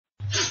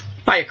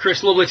Hiya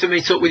Chris, lovely to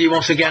meet up with you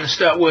once again and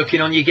start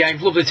working on your game.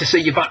 Lovely to see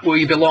you back where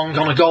you belong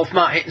on a golf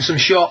mat, hitting some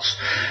shots,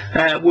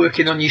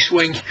 working on your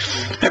swing.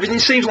 Everything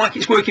seems like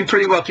it's working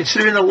pretty well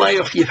considering the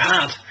layoff you've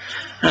had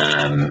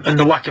and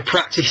the lack of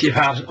practice you've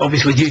had,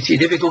 obviously due to your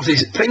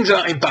difficulties. Things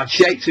aren't in bad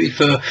shape, to be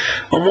fair,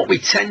 and what we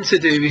tend to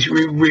do is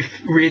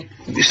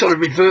sort of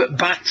revert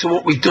back to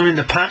what we've done in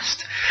the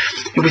past.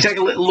 If we take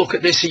a little look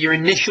at this, your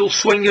initial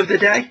swing of the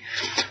day,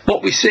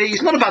 what we see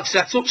is not a bad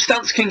setup.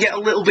 Stance can get a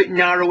little bit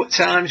narrow at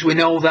times, we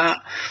know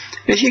that.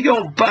 As you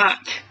go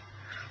back,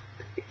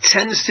 it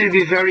tends to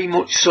be very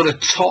much sort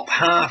of top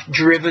half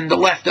driven. The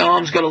left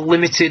arm's got a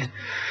limited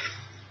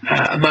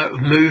amount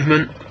of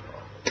movement.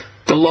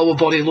 The lower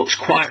body looks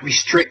quite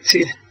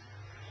restricted,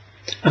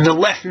 and the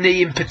left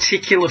knee in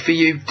particular for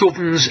you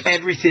governs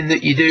everything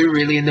that you do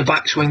really in the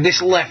backswing.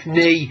 This left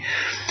knee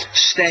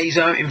stays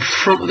out in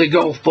front of the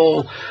golf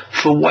ball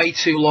for way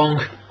too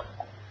long.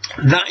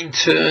 That in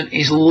turn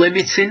is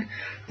limiting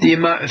the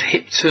amount of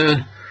hip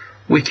turn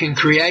we can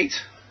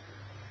create,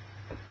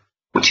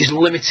 which is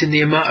limiting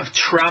the amount of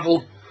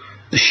travel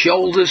the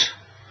shoulders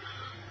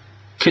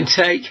can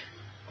take,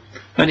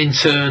 and in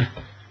turn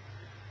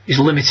is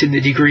limiting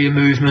the degree of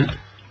movement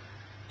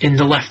in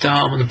the left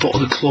arm and the butt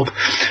of the club.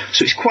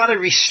 So it's quite a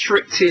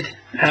restricted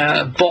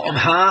bottom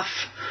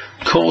half,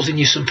 causing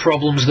you some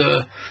problems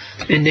there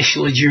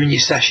initially during your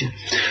session.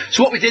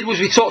 So what we did was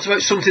we talked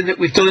about something that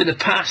we've done in the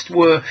past,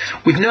 where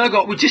we've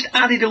just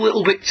added a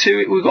little bit to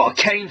it. We've got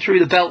a cane through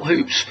the belt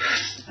hoops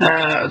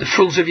at the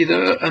front of you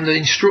there, and the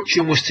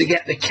instruction was to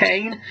get the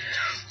cane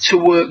to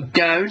work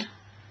down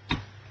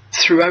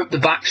throughout the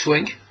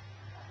backswing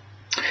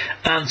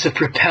and to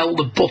propel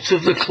the butt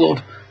of the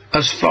club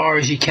as far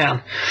as you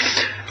can.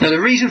 Now the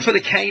reason for the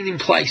cane in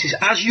place is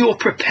as you're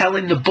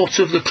propelling the butt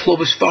of the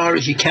club as far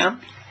as you can,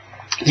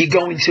 you're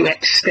going to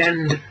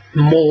extend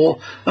more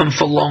and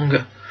for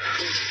longer.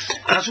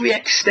 As we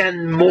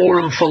extend more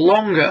and for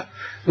longer,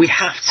 we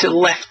have to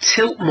left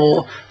tilt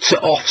more to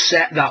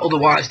offset that,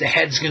 otherwise the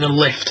head's going to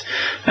lift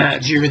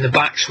during the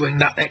backswing.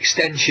 That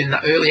extension,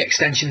 that early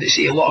extension that you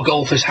see a lot of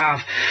golfers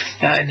have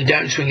in the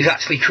downswing, is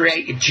actually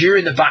created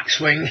during the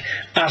backswing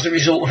as a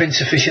result of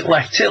insufficient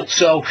left tilt.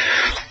 So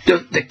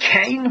the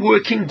cane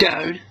working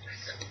down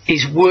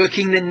is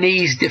working the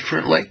knees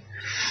differently,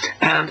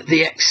 and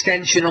the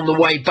extension on the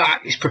way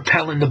back is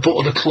propelling the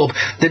butt of the club.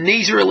 The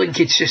knees are a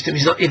linkage system.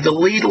 If the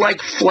lead leg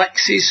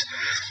flexes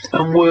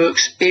and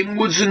works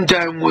inwards and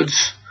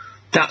downwards,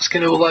 that's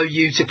going to allow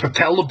you to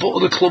propel the butt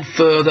of the club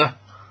further,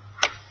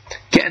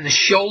 getting the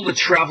shoulder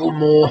travel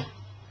more,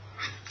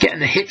 getting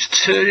the hips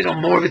turning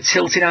on more of a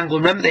tilted angle.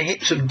 Remember, the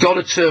hips have got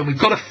to turn. We've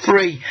got to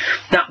free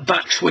that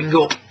backswing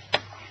up.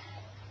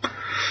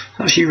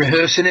 That's you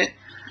rehearsing it.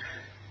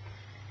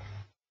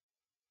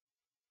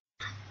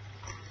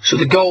 So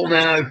the goal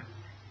now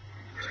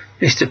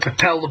is to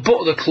propel the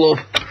butt of the club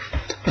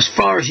as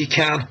far as you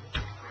can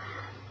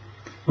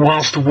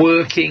whilst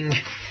working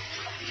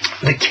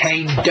the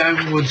cane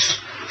downwards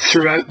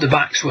throughout the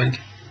backswing.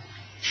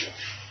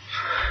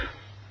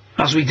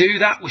 As we do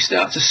that, we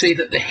start to see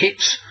that the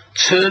hips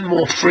turn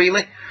more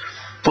freely,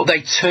 but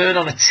they turn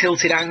on a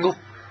tilted angle.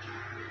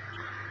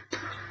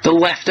 The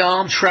left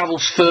arm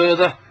travels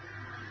further,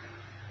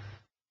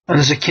 and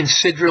there's a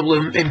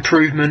considerable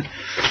improvement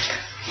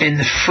in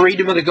the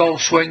freedom of the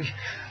golf swing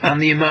and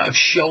the amount of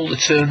shoulder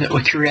turn that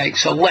we create.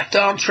 So left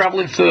arm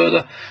travelling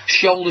further,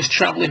 shoulders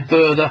travelling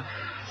further,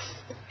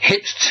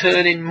 hips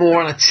turning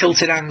more on a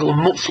tilted angle,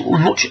 and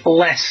much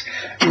less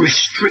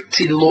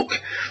restricted look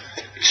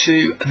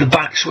to the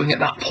backswing at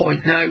that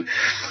point. Now,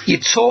 you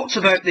talked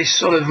about this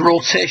sort of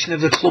rotation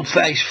of the club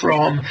face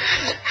from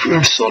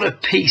sort of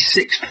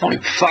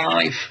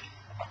P6.5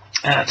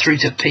 through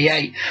to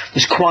P8.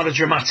 There's quite a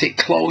dramatic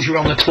closure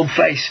on the club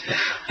face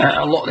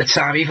a lot of the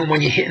time, even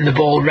when you're hitting the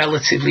ball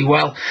relatively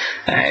well.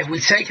 If we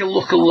take a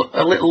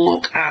little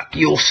look at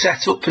your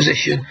setup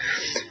position,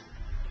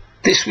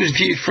 this was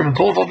viewed from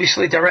above,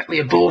 obviously directly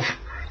above,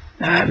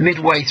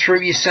 midway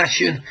through your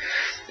session.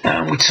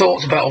 We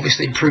talked about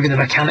obviously improving the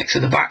mechanics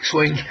of the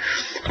backswing,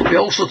 but we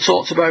also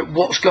talked about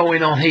what's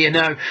going on here.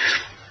 Now,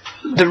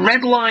 the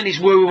red line is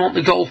where we want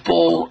the golf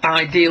ball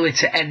ideally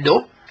to end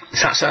up.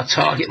 So that's our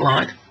target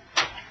line.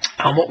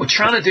 And what we're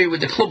trying to do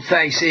with the club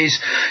face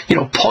is,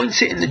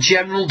 point it in the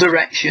general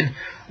direction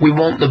we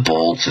want the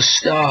ball to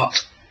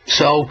start.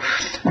 So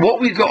what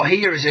we've got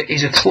here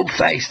is a club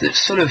face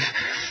that's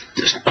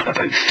that's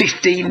about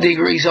 15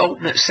 degrees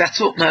open at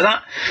setup. Now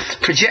that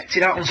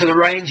projected out onto the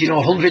range,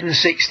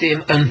 160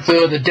 and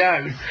further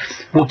down,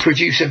 will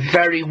produce a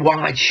very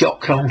wide shot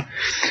cone.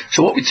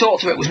 So what we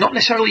talked about was not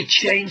necessarily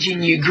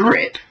changing your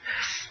grip,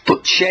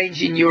 but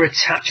changing your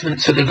attachment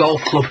to the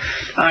golf club.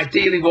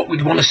 Ideally what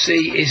we'd want to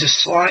see is a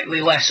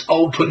slightly less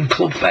open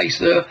club face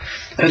there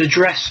at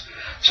address,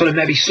 sort of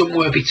maybe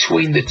somewhere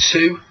between the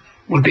two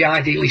would be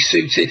ideally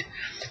suited.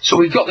 So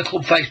we've got the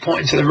club face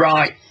pointing to the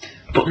right,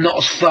 but not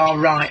as far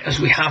right as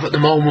we have at the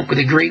moment with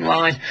the green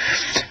line.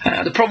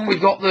 The problem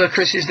we've got there,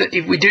 Chris, is that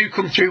if we do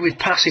come through with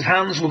passive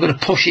hands, we're going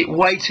to push it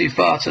way too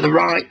far to the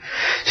right.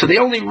 So the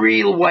only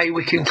real way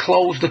we can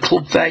close the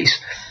club face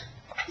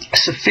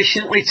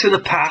sufficiently to the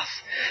path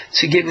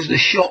to give us the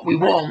shot we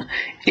want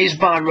is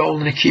by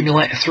rolling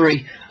accumulator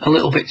 3 a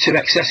little bit too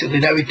excessively.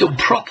 Now, if done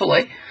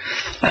properly,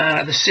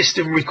 the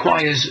system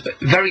requires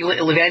very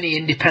little if any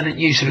independent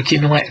use of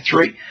accumulator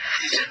 3.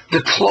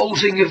 The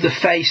closing of the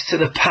face to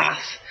the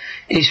path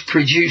is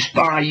produced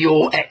by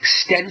your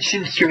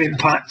extension through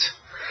impact,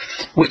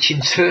 which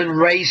in turn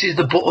raises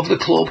the butt of the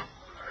club,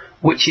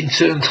 which in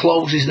turn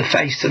closes the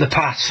face to the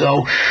path.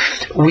 So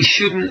we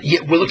shouldn't,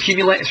 will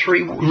accumulator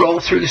 3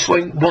 roll through the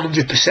swing?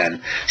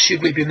 100%.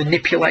 Should we be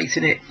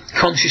manipulating it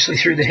consciously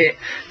through the hit?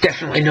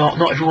 Definitely not.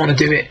 Not if we want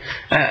to do it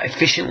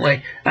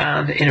efficiently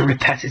and in a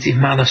repetitive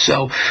manner.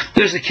 So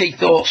there's the key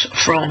thoughts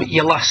from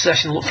your last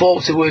session. Look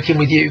forward to working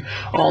with you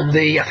on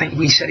the, I think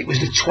we said it was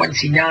the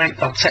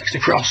 29th. I'll text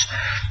across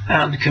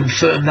and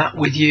confirm that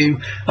with you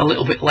a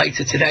little bit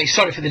later today.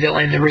 Sorry for the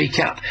delay in the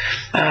recap,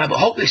 but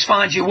hope this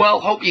finds you well.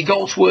 Hope your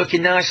golf's working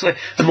nicely,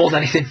 and more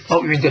than anything,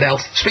 hope you're in good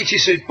health. Speak to you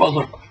soon. Well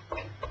done.